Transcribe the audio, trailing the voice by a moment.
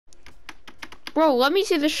Bro, let me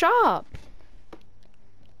see the shop.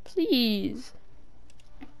 Please.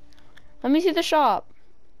 Let me see the shop.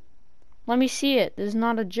 Let me see it. This is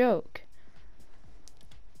not a joke.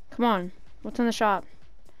 Come on. What's in the shop?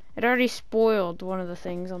 It already spoiled one of the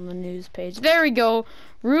things on the news page. There we go.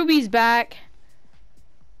 Ruby's back.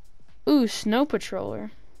 Ooh, Snow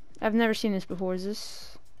Patroller. I've never seen this before.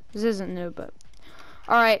 This isn't new, but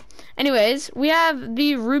alright. Anyways, we have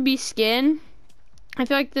the Ruby skin. I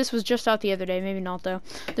feel like this was just out the other day. Maybe not though.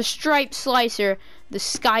 The Stripe Slicer. The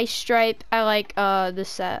Sky Stripe. I like this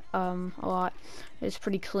set a lot. It's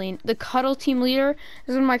pretty clean. The Cuddle Team Leader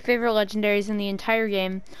is one of my favorite legendaries in the entire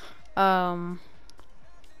game.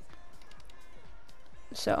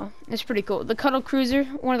 So it's pretty cool. The Cuddle Cruiser,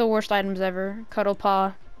 one of the worst items ever. Cuddle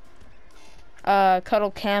Paw.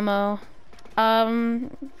 Cuddle Camo.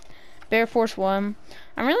 Bear Force 1.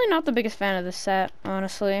 I'm really not the biggest fan of this set,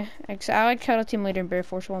 honestly. I like Cuddle Team Leader and Bear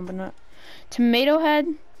Force 1, but not. Tomato Head.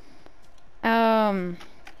 I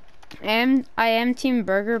am Team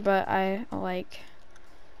Burger, but I like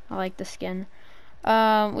the skin.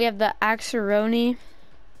 We have the Axeroni.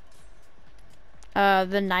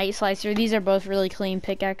 The Night Slicer. These are both really clean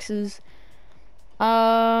pickaxes. We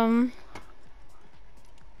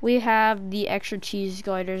have the Extra Cheese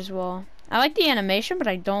Glider as well. I like the animation, but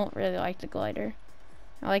I don't really like the glider.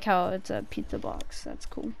 I like how it's a pizza box. That's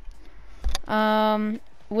cool.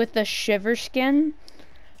 With the Shiver skin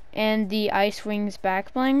and the Ice Wings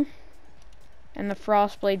back bling and the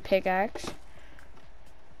Frostblade pickaxe.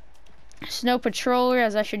 Snow Patroller,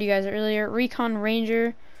 as I showed you guys earlier. Recon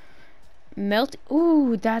Ranger.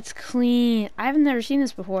 Ooh, that's clean. I've never seen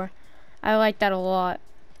this before. I like that a lot.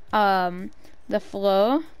 The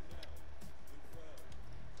Flow.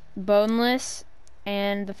 Boneless,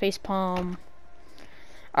 and the Face Palm.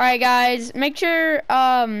 Alright guys, make sure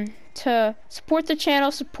to support the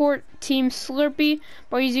channel, support Team Slurpee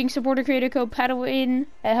by using supporter creator code Padawan.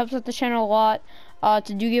 It helps out the channel a lot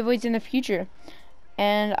to do giveaways in the future.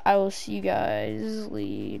 And I will see you guys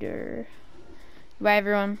later. Bye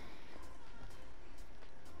everyone.